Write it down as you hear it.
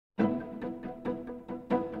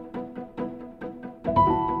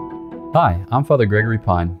Hi, I'm Father Gregory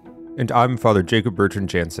Pine. And I'm Father Jacob Bertrand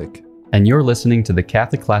Jancic. And you're listening to the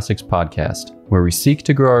Catholic Classics podcast, where we seek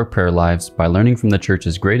to grow our prayer lives by learning from the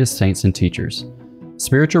Church's greatest saints and teachers.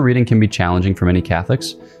 Spiritual reading can be challenging for many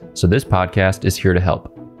Catholics, so this podcast is here to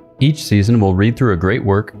help. Each season, we'll read through a great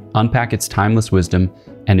work, unpack its timeless wisdom,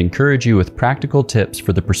 and encourage you with practical tips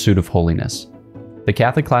for the pursuit of holiness. The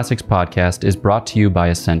Catholic Classics podcast is brought to you by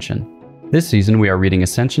Ascension. This season, we are reading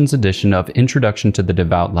Ascension's edition of Introduction to the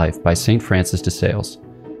Devout Life by St. Francis de Sales.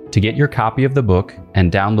 To get your copy of the book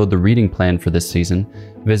and download the reading plan for this season,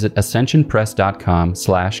 visit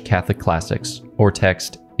ascensionpress.com/CatholicClassics or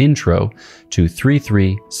text INTRO to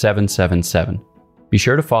 33777. Be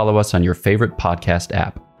sure to follow us on your favorite podcast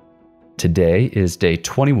app. Today is day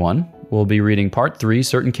 21. We'll be reading part 3,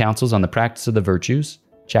 Certain Counsels on the Practice of the Virtues,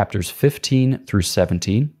 chapters 15 through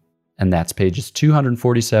 17, and that's pages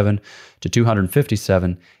 247 to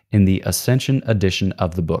 257 in the Ascension edition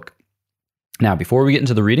of the book. Now, before we get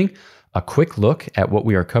into the reading, a quick look at what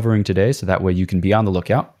we are covering today, so that way you can be on the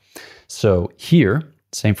lookout. So here,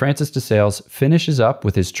 St. Francis de Sales finishes up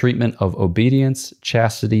with his treatment of obedience,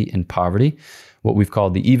 chastity, and poverty, what we've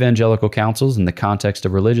called the evangelical counsels in the context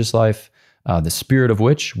of religious life, the spirit of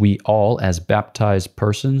which we all, as baptized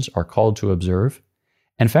persons, are called to observe.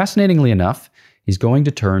 And fascinatingly enough, he's going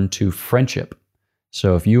to turn to friendship.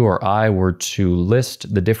 So if you or I were to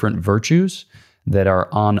list the different virtues that are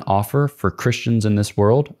on offer for Christians in this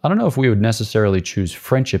world, I don't know if we would necessarily choose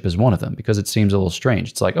friendship as one of them, because it seems a little strange.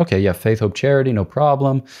 It's like, okay, yeah, faith, hope, charity, no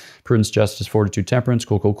problem. Prudence, justice, fortitude, temperance,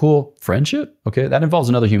 cool. Friendship? Okay, that involves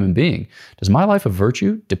another human being. Does my life of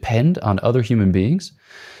virtue depend on other human beings?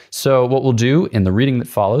 So what we'll do in the reading that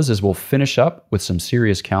follows is we'll finish up with some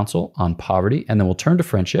serious counsel on poverty, and then we'll turn to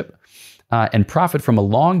friendship and profit from a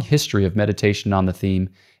long history of meditation on the theme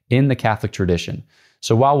in the Catholic tradition.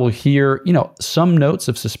 So while we'll hear, some notes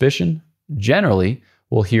of suspicion, generally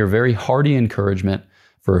we'll hear very hearty encouragement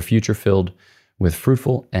for a future filled with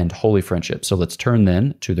fruitful and holy friendship. So let's turn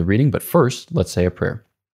then to the reading, but first, let's say a prayer.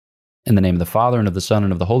 In the name of the Father, and of the Son,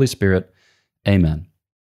 and of the Holy Spirit, Amen.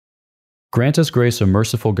 Grant us grace, O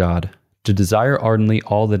merciful God, to desire ardently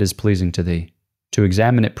all that is pleasing to Thee, to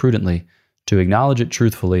examine it prudently, to acknowledge it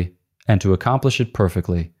truthfully, and to accomplish it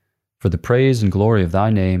perfectly, for the praise and glory of Thy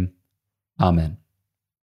name. Amen.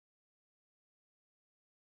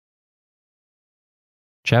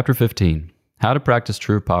 Chapter 15. How to Practice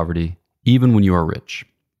True Poverty, Even When You Are Rich.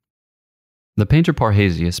 The painter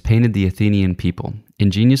Parrhasius painted the Athenian people,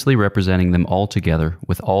 ingeniously representing them all together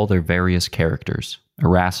with all their various characters: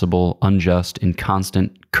 irascible, unjust,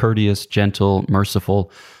 inconstant, courteous, gentle,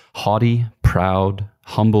 merciful, haughty, proud,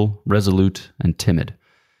 humble, resolute, and timid.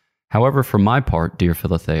 However, for my part, dear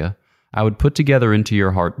Philothea, I would put together into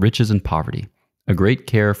your heart riches and poverty, a great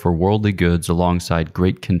care for worldly goods alongside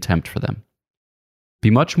great contempt for them. Be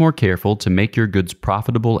much more careful to make your goods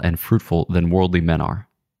profitable and fruitful than worldly men are.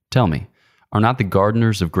 Tell me, are not the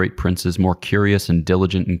gardeners of great princes more curious and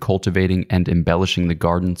diligent in cultivating and embellishing the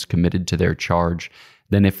gardens committed to their charge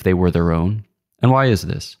than if they were their own? And why is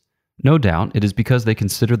this? No doubt it is because they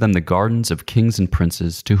consider them the gardens of kings and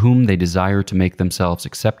princes, to whom they desire to make themselves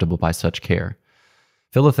acceptable by such care.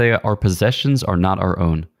 Philothea, our possessions are not our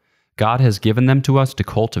own. God has given them to us to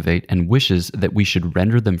cultivate, and wishes that we should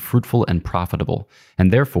render them fruitful and profitable,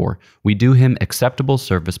 and therefore we do Him acceptable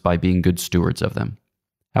service by being good stewards of them.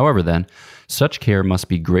 However then, such care must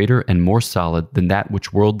be greater and more solid than that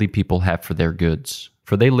which worldly people have for their goods,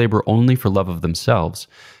 for they labor only for love of themselves,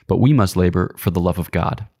 but we must labor for the love of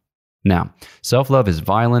God. Now, self-love is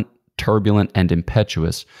violent, turbulent, and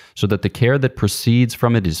impetuous, so that the care that proceeds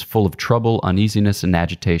from it is full of trouble, uneasiness, and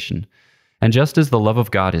agitation. And just as the love of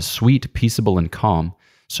God is sweet, peaceable, and calm,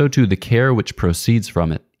 so too the care which proceeds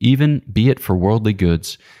from it, even be it for worldly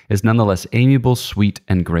goods, is nonetheless amiable, sweet,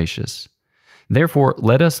 and gracious. Therefore,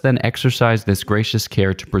 let us then exercise this gracious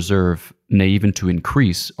care to preserve, nay, even to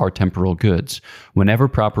increase, our temporal goods, whenever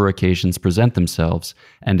proper occasions present themselves,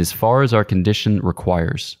 and as far as our condition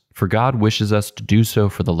requires, for God wishes us to do so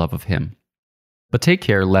for the love of Him. But take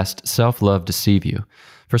care lest self-love deceive you,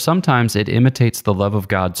 for sometimes it imitates the love of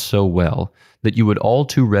God so well that you would all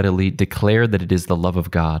too readily declare that it is the love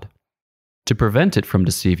of God. To prevent it from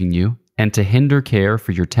deceiving you, and to hinder care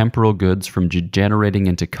for your temporal goods from degenerating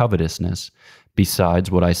into covetousness,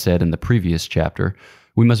 besides what I said in the previous chapter,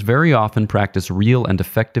 we must very often practice real and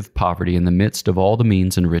effective poverty in the midst of all the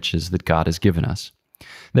means and riches that God has given us.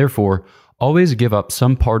 Therefore, always give up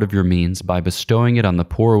some part of your means by bestowing it on the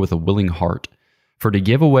poor with a willing heart. For to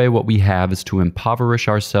give away what we have is to impoverish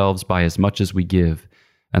ourselves by as much as we give,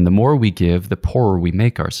 and the more we give, the poorer we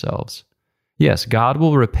make ourselves. Yes, God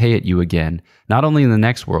will repay it you again, not only in the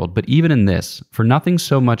next world, but even in this, for nothing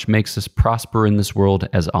so much makes us prosper in this world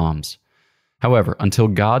as alms. However, until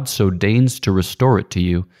God so deigns to restore it to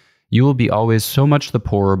you, you will be always so much the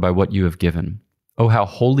poorer by what you have given. Oh, how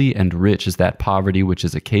holy and rich is that poverty which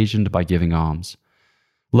is occasioned by giving alms.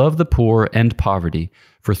 Love the poor and poverty,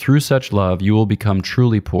 for through such love you will become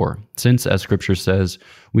truly poor, since, as Scripture says,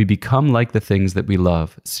 we become like the things that we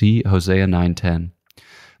love. See Hosea 9:10.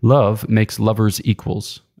 Love makes lovers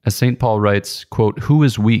equals. As St. Paul writes, quote, "Who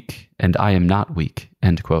is weak, and I am not weak,"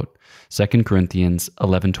 end quote. 2 Corinthians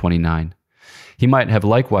 11:29. He might have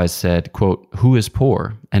likewise said, quote, "Who is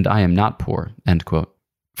poor, and I am not poor," end quote.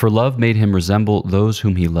 For love made him resemble those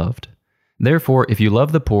whom he loved. Therefore, if you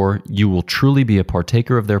love the poor, you will truly be a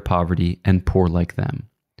partaker of their poverty and poor like them.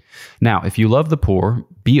 Now, if you love the poor,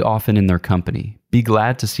 be often in their company. Be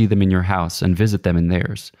glad to see them in your house and visit them in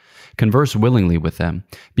theirs. Converse willingly with them.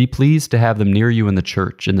 Be pleased to have them near you in the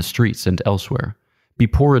church, in the streets, and elsewhere. Be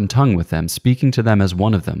poor in tongue with them, speaking to them as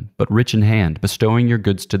one of them, but rich in hand, bestowing your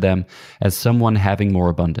goods to them as someone having more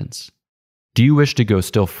abundance. Do you wish to go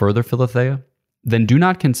still further, Philothea? Then do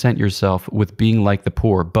not content yourself with being like the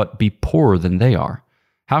poor, but be poorer than they are.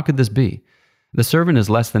 How could this be? The servant is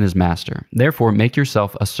less than his master. Therefore, make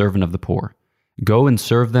yourself a servant of the poor. Go and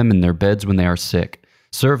serve them in their beds when they are sick.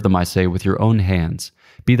 Serve them, I say, with your own hands.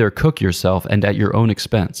 Be their cook yourself and at your own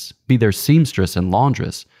expense. Be their seamstress and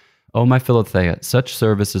laundress. O my Philothea, such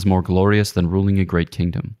service is more glorious than ruling a great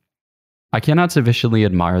kingdom. I cannot sufficiently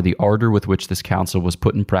admire the ardor with which this counsel was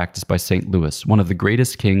put in practice by St. Louis, one of the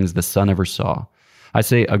greatest kings the sun ever saw. I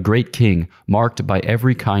say a great king, marked by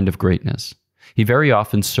every kind of greatness. He very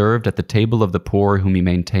often served at the table of the poor whom he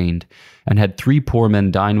maintained, and had 3 poor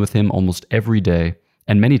men dine with him almost every day,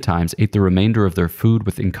 and many times ate the remainder of their food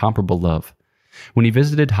with incomparable love. When he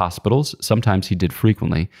visited hospitals, sometimes he did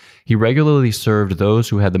frequently, he regularly served those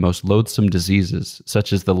who had the most loathsome diseases,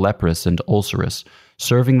 such as the leprous and ulcerous,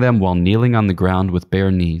 serving them while kneeling on the ground with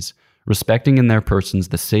bare knees, respecting in their persons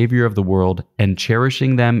the Savior of the world, and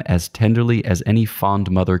cherishing them as tenderly as any fond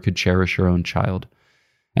mother could cherish her own child.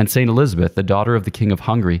 And St. Elizabeth, the daughter of the King of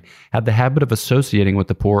Hungary, had the habit of associating with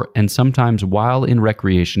the poor, and sometimes, while in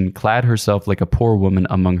recreation, clad herself like a poor woman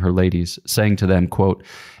among her ladies, saying to them, quote,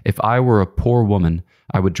 "If I were a poor woman,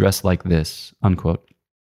 I would dress like this," unquote.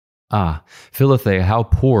 Ah, Philothea, how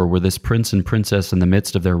poor were this prince and princess in the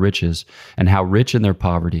midst of their riches, and how rich in their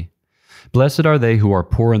poverty. Blessed are they who are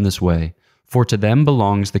poor in this way, for to them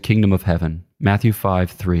belongs the kingdom of heaven. Matthew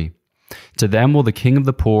 5:3. To them will the King of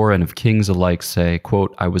the poor and of kings alike say,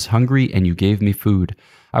 quote, "I was hungry, and you gave me food.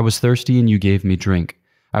 I was thirsty, and you gave me drink.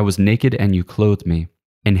 I was naked, and you clothed me.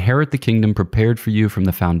 Inherit the kingdom prepared for you from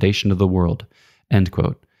the foundation of the world." End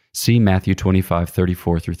quote. See Matthew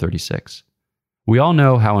 25:34-36. We all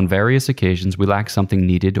know how on various occasions we lack something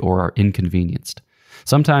needed or are inconvenienced.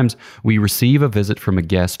 Sometimes we receive a visit from a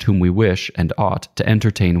guest whom we wish and ought to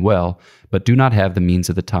entertain well, but do not have the means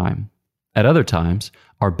at the time. At other times,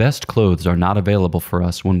 our best clothes are not available for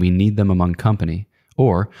us when we need them among company,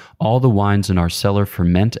 or all the wines in our cellar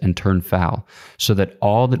ferment and turn foul, so that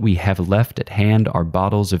all that we have left at hand are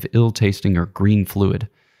bottles of ill-tasting or green fluid.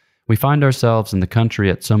 We find ourselves in the country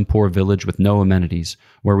at some poor village with no amenities,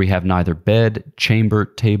 where we have neither bed, chamber,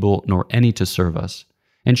 table, nor any to serve us.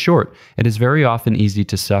 In short, it is very often easy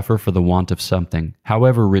to suffer for the want of something,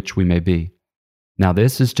 however rich we may be. Now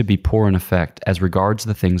this is to be poor in effect as regards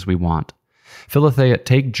the things we want. Philothea,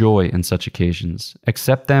 take joy in such occasions,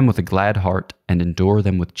 accept them with a glad heart, and endure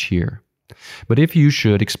them with cheer. But if you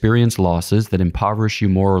should experience losses that impoverish you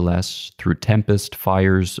more or less through tempest,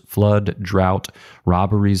 fires, flood, drought,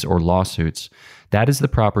 robberies, or lawsuits, that is the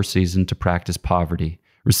proper season to practice poverty,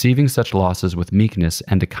 receiving such losses with meekness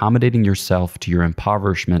and accommodating yourself to your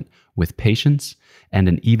impoverishment with patience and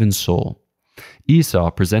an even soul.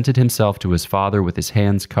 Esau presented himself to his father with his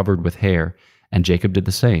hands covered with hair, and Jacob did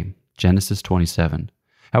the same. Genesis 27.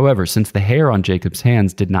 However, since the hair on Jacob's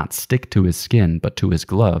hands did not stick to his skin, but to his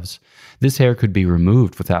gloves, this hair could be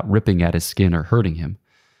removed without ripping at his skin or hurting him.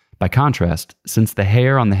 By contrast, since the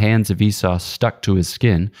hair on the hands of Esau stuck to his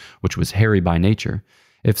skin, which was hairy by nature,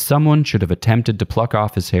 if someone should have attempted to pluck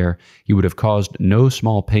off his hair, he would have caused no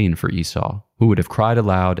small pain for Esau, who would have cried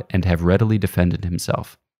aloud and have readily defended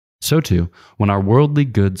himself. So too, when our worldly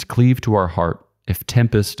goods cleave to our heart, if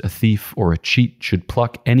tempest, a thief, or a cheat should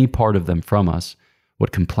pluck any part of them from us,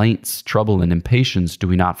 what complaints, trouble, and impatience do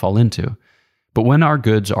we not fall into? But when our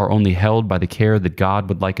goods are only held by the care that God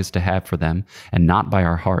would like us to have for them, and not by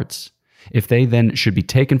our hearts, if they then should be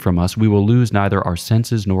taken from us, we will lose neither our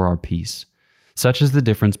senses nor our peace. Such is the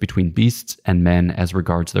difference between beasts and men as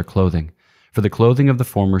regards their clothing. For the clothing of the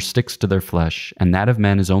former sticks to their flesh, and that of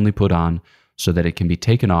men is only put on, so that it can be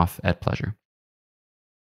taken off at pleasure.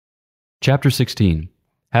 Chapter 16.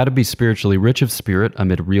 How to be spiritually rich of spirit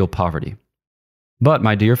amid real poverty. But,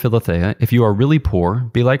 my dear Philothea, if you are really poor,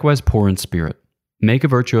 be likewise poor in spirit. Make a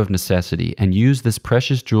virtue of necessity, and use this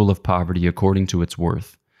precious jewel of poverty according to its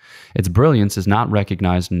worth. Its brilliance is not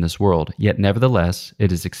recognized in this world, yet nevertheless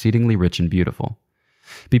it is exceedingly rich and beautiful.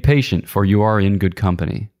 Be patient, for you are in good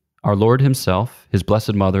company. Our Lord himself, his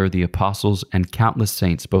blessed mother, the apostles, and countless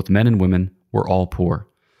saints, both men and women, were all poor.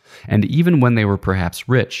 And even when they were perhaps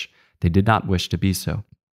rich, they did not wish to be so.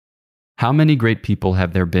 How many great people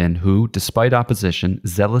have there been who, despite opposition,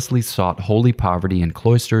 zealously sought holy poverty in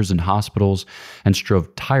cloisters and hospitals and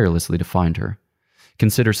strove tirelessly to find her?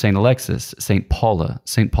 Consider St. Alexis, St. Paula,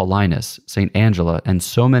 St. Paulinus, St. Angela, and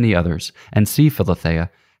so many others, and see, Philothea,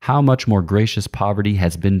 how much more gracious poverty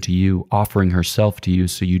has been to you, offering herself to you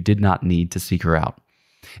so you did not need to seek her out.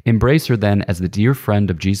 Embrace her then as the dear friend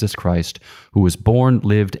of Jesus Christ, who was born,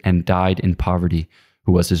 lived, and died in poverty,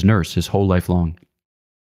 who was his nurse his whole life long.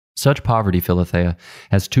 Such poverty, Philothea,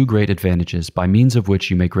 has two great advantages, by means of which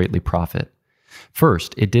you may greatly profit.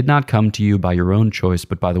 First, it did not come to you by your own choice,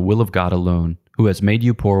 but by the will of God alone, who has made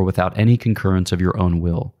you poor without any concurrence of your own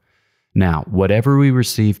will. Now, whatever we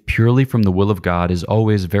receive purely from the will of God is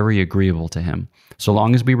always very agreeable to him, so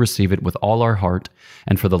long as we receive it with all our heart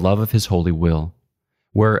and for the love of his holy will.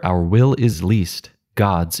 Where our will is least,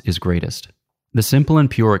 God's is greatest. The simple and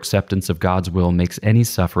pure acceptance of God's will makes any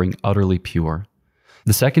suffering utterly pure.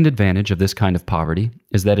 The second advantage of this kind of poverty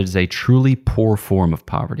is that it is a truly poor form of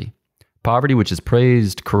poverty. Poverty which is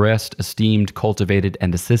praised, caressed, esteemed, cultivated,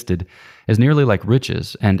 and assisted is nearly like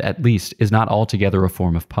riches, and at least is not altogether a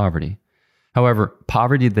form of poverty. However,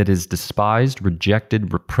 poverty that is despised,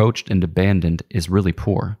 rejected, reproached, and abandoned is really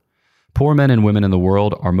poor. Poor men and women in the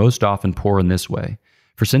world are most often poor in this way,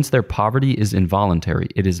 for since their poverty is involuntary,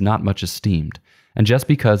 it is not much esteemed, and just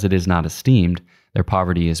because it is not esteemed, their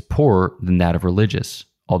poverty is poorer than that of religious,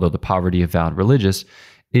 although the poverty of vowed religious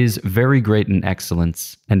is very great in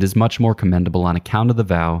excellence and is much more commendable on account of the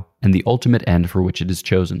vow and the ultimate end for which it is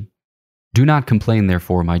chosen. Do not complain,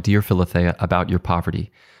 therefore, my dear Philothea, about your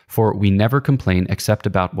poverty, for we never complain except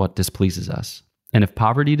about what displeases us. And if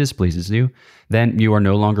poverty displeases you, then you are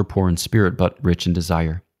no longer poor in spirit, but rich in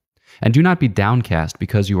desire. And do not be downcast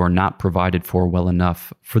because you are not provided for well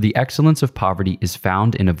enough, for the excellence of poverty is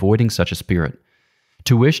found in avoiding such a spirit.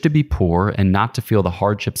 To wish to be poor and not to feel the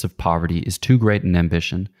hardships of poverty is too great an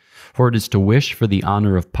ambition, for it is to wish for the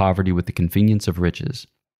honor of poverty with the convenience of riches.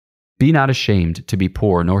 Be not ashamed to be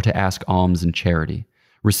poor, nor to ask alms and charity.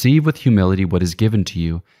 Receive with humility what is given to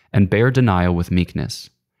you, and bear denial with meekness.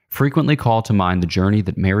 Frequently call to mind the journey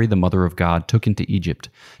that Mary, the Mother of God, took into Egypt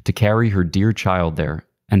to carry her dear child there,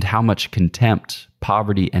 and how much contempt,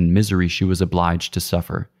 poverty, and misery she was obliged to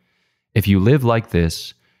suffer. If you live like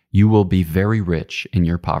this, you will be very rich in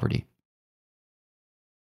your poverty.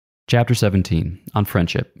 Chapter 17. On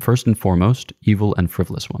friendship, first and foremost, evil and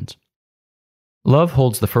frivolous ones. Love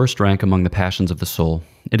holds the first rank among the passions of the soul.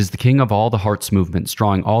 It is the king of all the heart's movements,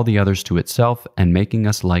 drawing all the others to itself and making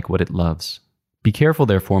us like what it loves. Be careful,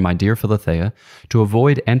 therefore, my dear Philothea, to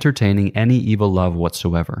avoid entertaining any evil love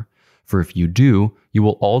whatsoever, for if you do, you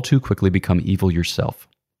will all too quickly become evil yourself.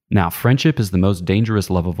 Now, friendship is the most dangerous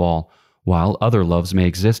love of all. While other loves may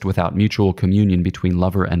exist without mutual communion between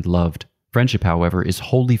lover and loved, friendship, however, is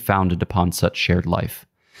wholly founded upon such shared life.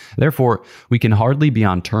 Therefore, we can hardly be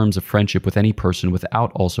on terms of friendship with any person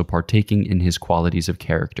without also partaking in his qualities of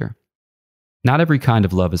character. Not every kind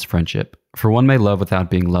of love is friendship, for one may love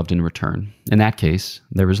without being loved in return. In that case,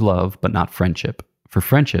 there is love, but not friendship, for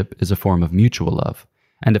friendship is a form of mutual love,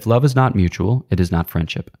 and if love is not mutual, it is not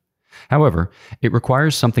friendship. However, it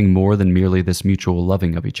requires something more than merely this mutual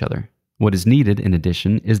loving of each other. What is needed, in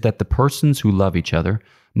addition, is that the persons who love each other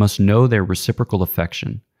must know their reciprocal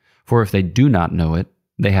affection, for if they do not know it,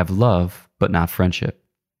 they have love, but not friendship.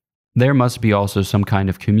 There must be also some kind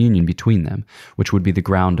of communion between them, which would be the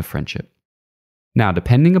ground of friendship. Now,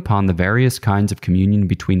 depending upon the various kinds of communion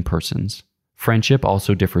between persons, friendship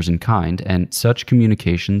also differs in kind, and such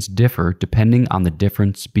communications differ depending on the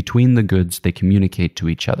difference between the goods they communicate to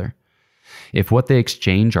each other. If what they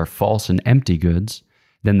exchange are false and empty goods,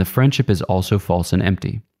 then the friendship is also false and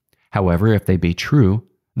empty. However, if they be true,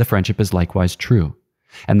 the friendship is likewise true.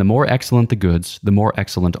 And the more excellent the goods, the more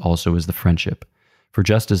excellent also is the friendship. For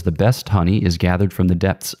just as the best honey is gathered from the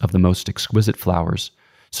depths of the most exquisite flowers,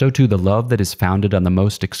 so too the love that is founded on the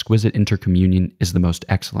most exquisite intercommunion is the most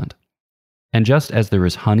excellent. And just as there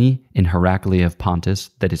is honey in Heraclea of Pontus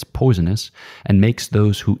that is poisonous and makes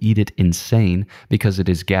those who eat it insane because it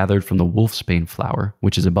is gathered from the wolfsbane flower,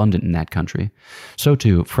 which is abundant in that country, so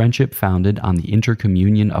too friendship founded on the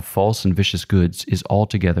intercommunion of false and vicious goods is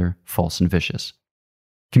altogether false and vicious.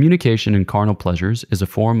 Communication in carnal pleasures is a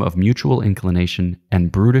form of mutual inclination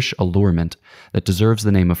and brutish allurement that deserves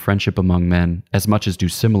the name of friendship among men as much as do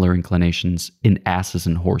similar inclinations in asses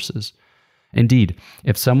and horses. Indeed,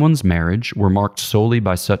 if someone's marriage were marked solely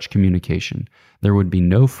by such communication, there would be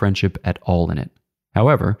no friendship at all in it.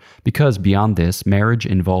 However, because beyond this, marriage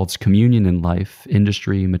involves communion in life,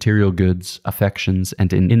 industry, material goods, affections,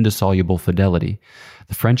 and an indissoluble fidelity,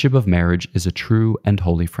 the friendship of marriage is a true and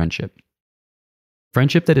holy friendship.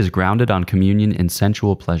 Friendship that is grounded on communion in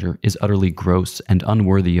sensual pleasure is utterly gross and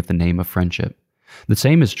unworthy of the name of friendship. The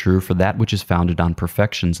same is true for that which is founded on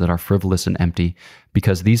perfections that are frivolous and empty,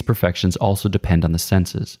 because these perfections also depend on the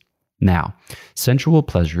senses. Now, sensual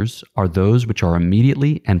pleasures are those which are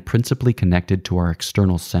immediately and principally connected to our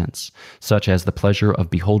external sense, such as the pleasure of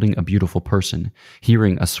beholding a beautiful person,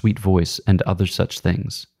 hearing a sweet voice, and other such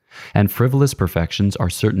things. And frivolous perfections are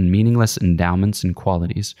certain meaningless endowments and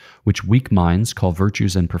qualities, which weak minds call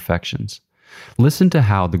virtues and perfections. Listen to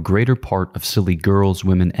how the greater part of silly girls,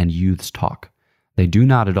 women, and youths talk. They do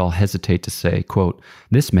not at all hesitate to say, quote,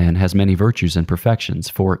 "This man has many virtues and perfections,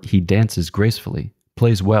 for he dances gracefully,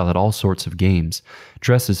 plays well at all sorts of games,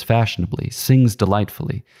 dresses fashionably, sings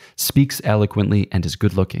delightfully, speaks eloquently, and is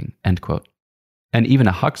good-looking," end quote. And even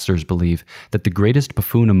hucksters believe that the greatest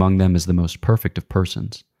buffoon among them is the most perfect of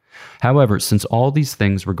persons. However, since all these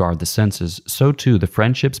things regard the senses, so too the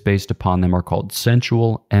friendships based upon them are called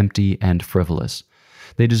sensual, empty, and frivolous.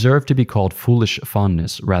 They deserve to be called foolish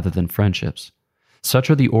fondness rather than friendships.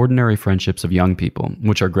 Such are the ordinary friendships of young people,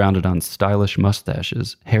 which are grounded on stylish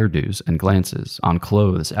mustaches, hairdos, and glances, on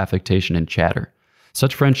clothes, affectation, and chatter.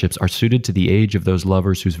 Such friendships are suited to the age of those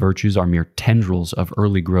lovers whose virtues are mere tendrils of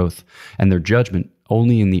early growth, and their judgment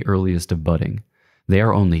only in the earliest of budding. They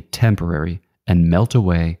are only temporary, and melt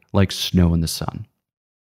away like snow in the sun.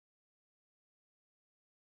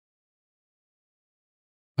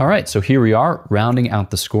 All right, so here we are, rounding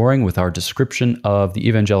out the scoring with our description of the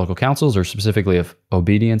evangelical counsels, or specifically of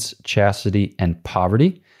obedience, chastity, and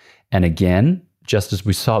poverty. And again, just as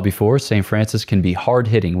we saw before, St. Francis can be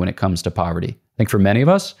hard-hitting when it comes to poverty. I think for many of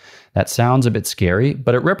us, that sounds a bit scary,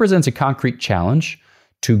 but it represents a concrete challenge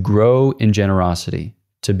to grow in generosity,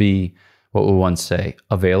 to be, what we once say,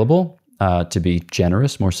 available, to be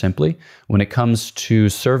generous, more simply, when it comes to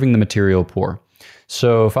serving the material poor.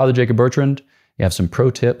 So, Father Jacob Bertrand, you have some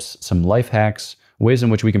pro tips, some life hacks, ways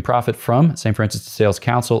in which we can profit from St. Francis de Sales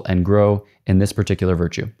counsel and grow in this particular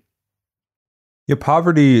virtue. Yeah,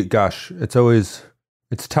 poverty, gosh,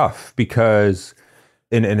 it's tough because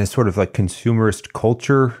in a sort of like consumerist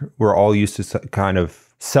culture, we're all used to kind of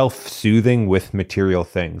self-soothing with material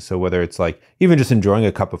things. So whether it's like even just enjoying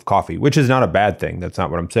a cup of coffee, which is not a bad thing, that's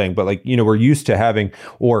not what I'm saying, but like, we're used to having,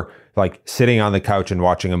 or like sitting on the couch and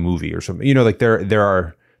watching a movie or something, like there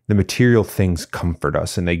are the material things comfort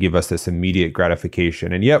us and they give us this immediate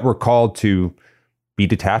gratification. And yet we're called to be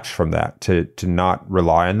detached from that, to not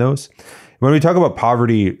rely on those. When we talk about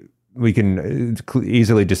poverty, we can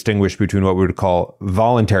easily distinguish between what we would call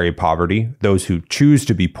voluntary poverty, those who choose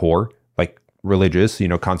to be poor, like religious,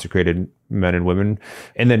 consecrated men and women,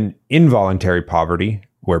 and then involuntary poverty,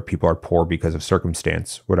 where people are poor because of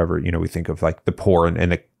circumstance, whatever, we think of like the poor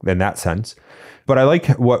in that sense. But I like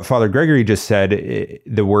what Father Gregory just said,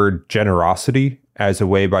 the word generosity as a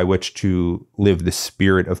way by which to live the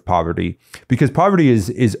spirit of poverty, because poverty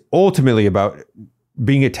is ultimately about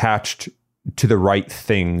being attached to the right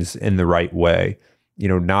things in the right way,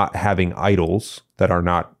 not having idols that are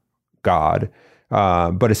not God,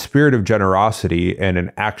 but a spirit of generosity and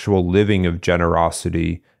an actual living of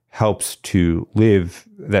generosity helps to live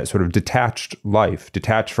that sort of detached life,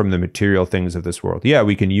 detached from the material things of this world. Yeah,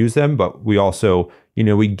 we can use them, but we also,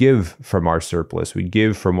 we give from our surplus. We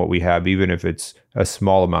give from what we have, even if it's a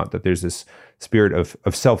small amount, that there's this spirit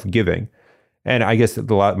of self-giving. And I guess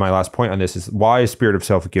my last point on this is, why a spirit of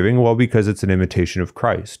self-giving? Well, because it's an imitation of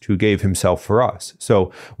Christ, who gave himself for us.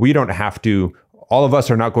 So we don't have to, all of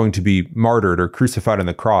us are not going to be martyred or crucified on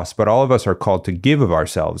the cross, but all of us are called to give of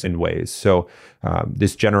ourselves in ways. So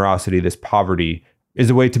this generosity, this poverty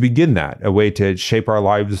is a way to begin that, a way to shape our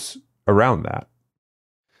lives around that.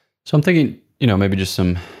 So I'm thinking, maybe just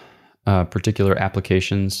some particular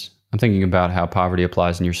applications. I'm thinking about how poverty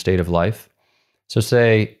applies in your state of life. So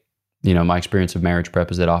say, my experience of marriage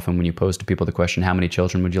prep is that often when you pose to people the question, how many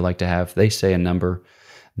children would you like to have? They say a number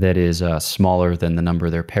that is smaller than the number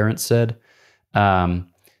their parents said.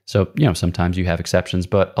 So, sometimes you have exceptions,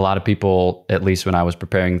 but a lot of people, at least when I was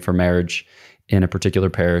preparing for marriage in a particular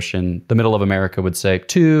parish in the middle of America, would say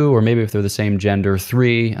 2, or maybe if they're the same gender,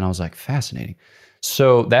 3. And I was like, fascinating.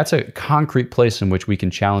 So that's a concrete place in which we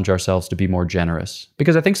can challenge ourselves to be more generous.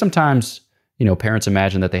 Because I think sometimes, parents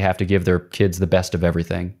imagine that they have to give their kids the best of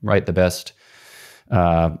everything, right? The best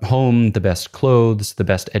home, the best clothes, the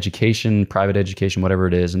best education, private education, whatever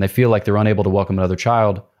it is. And they feel like they're unable to welcome another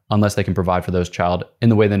child unless they can provide for those child in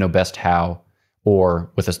the way they know best how,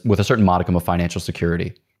 or with a certain modicum of financial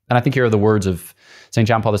security. And I think here are the words of St.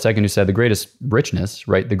 John Paul II, who said the greatest richness,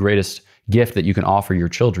 right, the greatest gift that you can offer your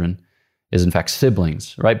children is in fact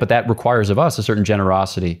siblings, right? But that requires of us a certain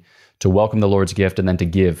generosity to welcome the Lord's gift and then to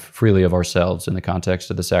give freely of ourselves in the context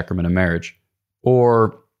of the sacrament of marriage.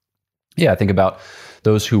 Or, I think about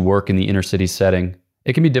those who work in the inner city setting.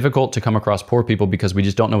 It can be difficult to come across poor people because we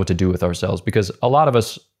just don't know what to do with ourselves, because a lot of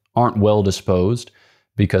us aren't well disposed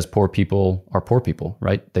because poor people are poor people,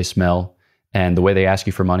 right? They smell, and the way they ask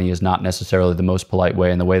you for money is not necessarily the most polite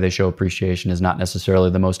way, and the way they show appreciation is not necessarily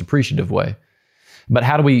the most appreciative way. But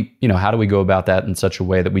how do we go about that in such a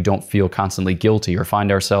way that we don't feel constantly guilty or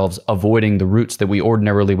find ourselves avoiding the routes that we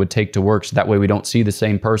ordinarily would take to work, so that way we don't see the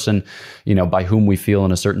same person, by whom we feel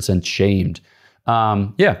in a certain sense shamed?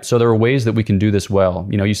 So there are ways that we can do this well.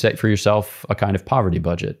 You set for yourself a kind of poverty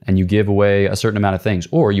budget, and you give away a certain amount of things,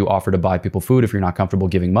 or you offer to buy people food if you're not comfortable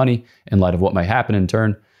giving money in light of what might happen in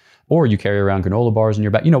turn, or you carry around granola bars in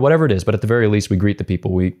your bag, whatever it is. But at the very least, we greet the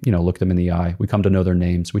people, we, look them in the eye, we come to know their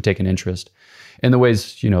names, we take an interest in the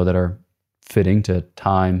ways, that are fitting to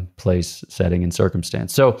time, place, setting, and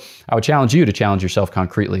circumstance. So I would challenge you to challenge yourself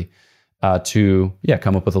concretely to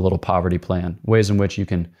come up with a little poverty plan, ways in which you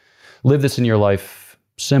can live this in your life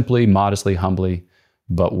simply, modestly, humbly,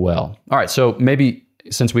 but well. All right, so maybe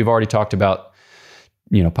since we've already talked about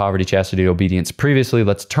poverty, chastity, obedience previously,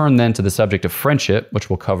 let's turn then to the subject of friendship, which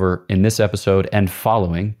we'll cover in this episode and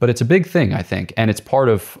following. But it's a big thing, I think, and it's part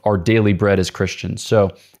of our daily bread as Christians. So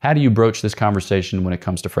how do you broach this conversation when it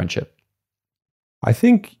comes to friendship? I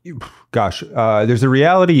think, there's a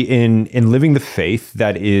reality in living the faith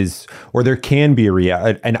that is, or there can be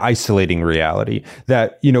an isolating reality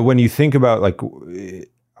that, when you think about, like,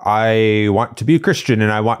 I want to be a Christian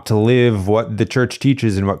and I want to live what the church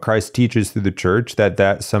teaches and what Christ teaches through the church,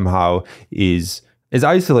 that somehow is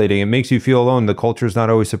isolating. It makes you feel alone. The culture is not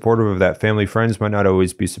always supportive of that. Family, friends might not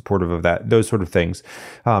always be supportive of that, those sort of things.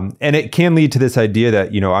 And it can lead to this idea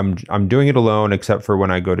that, I'm doing it alone, except for when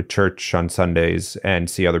I go to church on Sundays and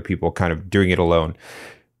see other people kind of doing it alone.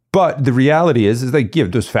 But the reality is that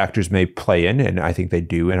those factors may play in, and I think they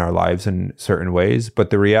do in our lives in certain ways. But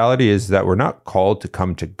the reality is that we're not called to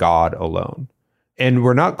come to God alone. And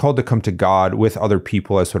we're not called to come to God with other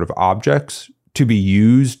people as sort of objects to be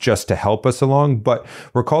used just to help us along, but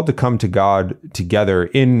we're called to come to God together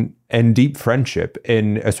in deep friendship,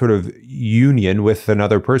 in a sort of union with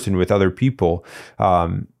another person, with other people,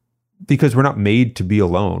 because we're not made to be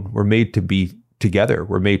alone. We're made to be together.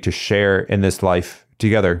 We're made to share in this life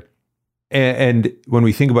together. And when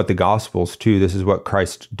we think about the Gospels too, this is what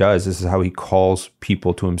Christ does. This is how he calls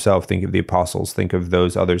people to himself. Think of the apostles. Think of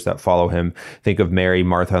those others that follow him. Think of Mary,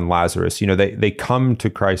 Martha, and Lazarus. They come to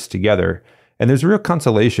Christ together. And there's a real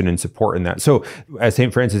consolation and support in that. So as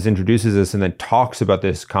St. Francis introduces us and then talks about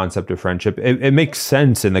this concept of friendship, it makes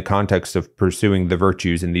sense in the context of pursuing the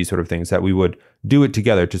virtues and these sort of things, that we would do it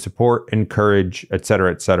together to support, encourage, et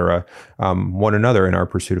cetera, one another in our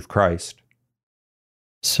pursuit of Christ.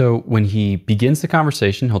 So when he begins the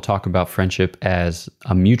conversation, he'll talk about friendship as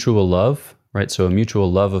a mutual love, right? So a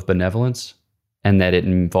mutual love of benevolence, and that it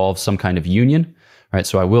involves some kind of union, right?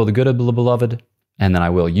 So I will the good of the beloved, and then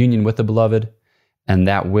I will union with the beloved, and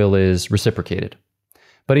that will is reciprocated.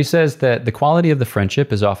 But he says that the quality of the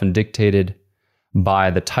friendship is often dictated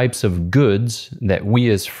by the types of goods that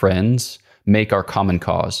we as friends make our common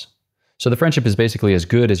cause. So the friendship is basically as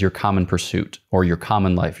good as your common pursuit or your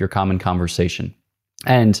common life, your common conversation.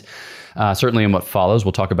 And certainly in what follows,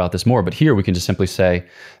 we'll talk about this more, but here we can just simply say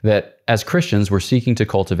that as Christians, we're seeking to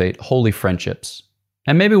cultivate holy friendships.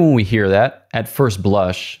 And maybe when we hear that, at first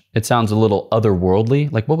blush, it sounds a little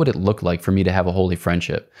otherworldly. Like, what would it look like for me to have a holy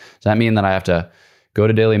friendship? Does that mean that I have to go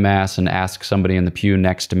to daily mass and ask somebody in the pew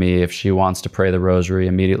next to me if she wants to pray the rosary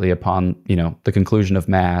immediately upon, the conclusion of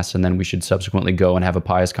mass, and then we should subsequently go and have a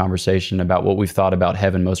pious conversation about what we've thought about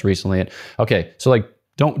heaven most recently? And okay, so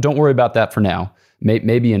don't worry about that for now.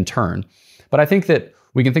 Maybe in turn. But I think that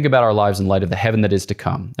we can think about our lives in light of the heaven that is to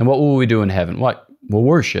come. And what will we do in heaven? What? We'll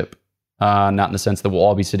worship. Not in the sense that we'll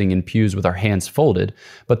all be sitting in pews with our hands folded,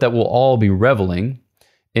 but that we'll all be reveling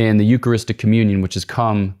in the Eucharistic communion, which has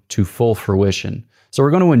come to full fruition. So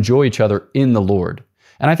we're going to enjoy each other in the Lord.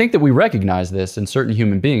 And I think that we recognize this in certain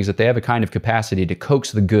human beings, that they have a kind of capacity to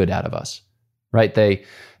coax the good out of us, right? They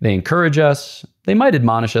encourage us, they might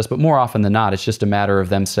admonish us, but more often than not, it's just a matter of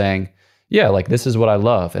them saying, yeah, like this is what I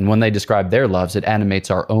love. And when they describe their loves, it animates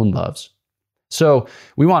our own loves. So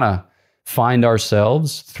we want to find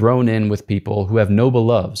ourselves thrown in with people who have noble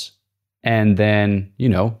loves, and then,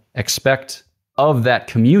 expect of that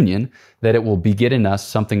communion that it will beget in us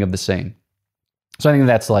something of the same. So I think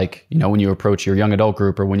that's like, when you approach your young adult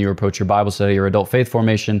group, or when you approach your Bible study or adult faith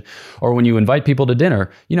formation, or when you invite people to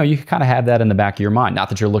dinner, you can kind of have that in the back of your mind. Not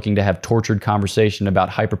that you're looking to have tortured conversation about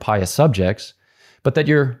hyper-pious subjects, but that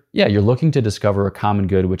you're looking to discover a common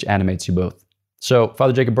good which animates you both. So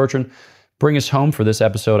Father Jacob Bertrand, bring us home for this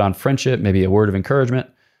episode on friendship, maybe a word of encouragement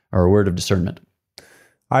or a word of discernment.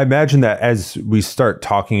 I imagine that as we start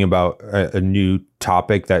talking about a new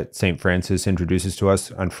topic that St. Francis introduces to us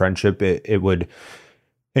on friendship, it would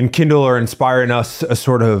enkindle or inspire in us a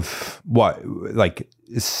sort of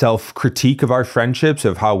self-critique of our friendships,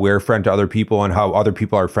 of how we're a friend to other people and how other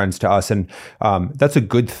people are friends to us. And that's a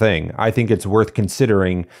good thing. I think it's worth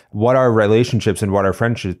considering what our relationships and what our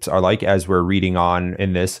friendships are like as we're reading on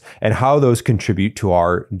in this, and how those contribute to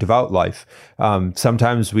our devout life.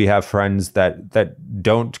 Sometimes we have friends that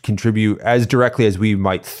don't contribute as directly as we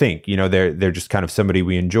might think. They're just kind of somebody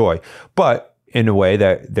we enjoy. But in a way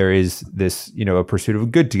that there is this, a pursuit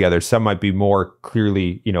of good together. Some might be more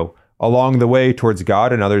clearly, along the way towards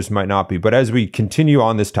God, and others might not be. But as we continue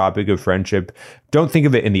on this topic of friendship, don't think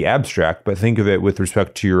of it in the abstract, but think of it with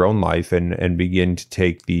respect to your own life, and begin to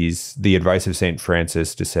take the advice of St.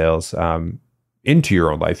 Francis de Sales into your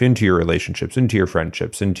own life, into your relationships, into your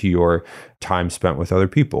friendships, into your time spent with other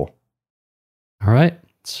people. All right.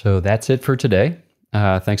 So that's it for today.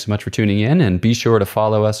 Thanks so much for tuning in, and be sure to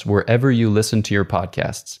follow us wherever you listen to your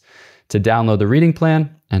podcasts. To download the reading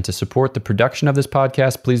plan and to support the production of this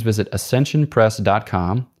podcast, please visit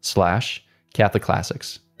ascensionpress.com/Catholic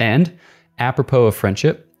Classics. And apropos of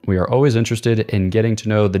friendship, we are always interested in getting to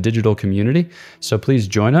know the digital community. So please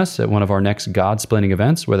join us at one of our next God-splaining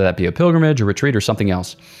events, whether that be a pilgrimage, a retreat, or something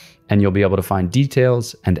else. And you'll be able to find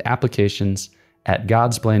details and applications at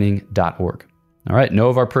godsplaining.org. All right, know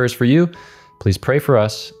of our prayers for you. Please pray for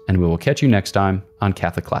us, and we will catch you next time on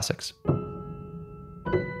Catholic Classics.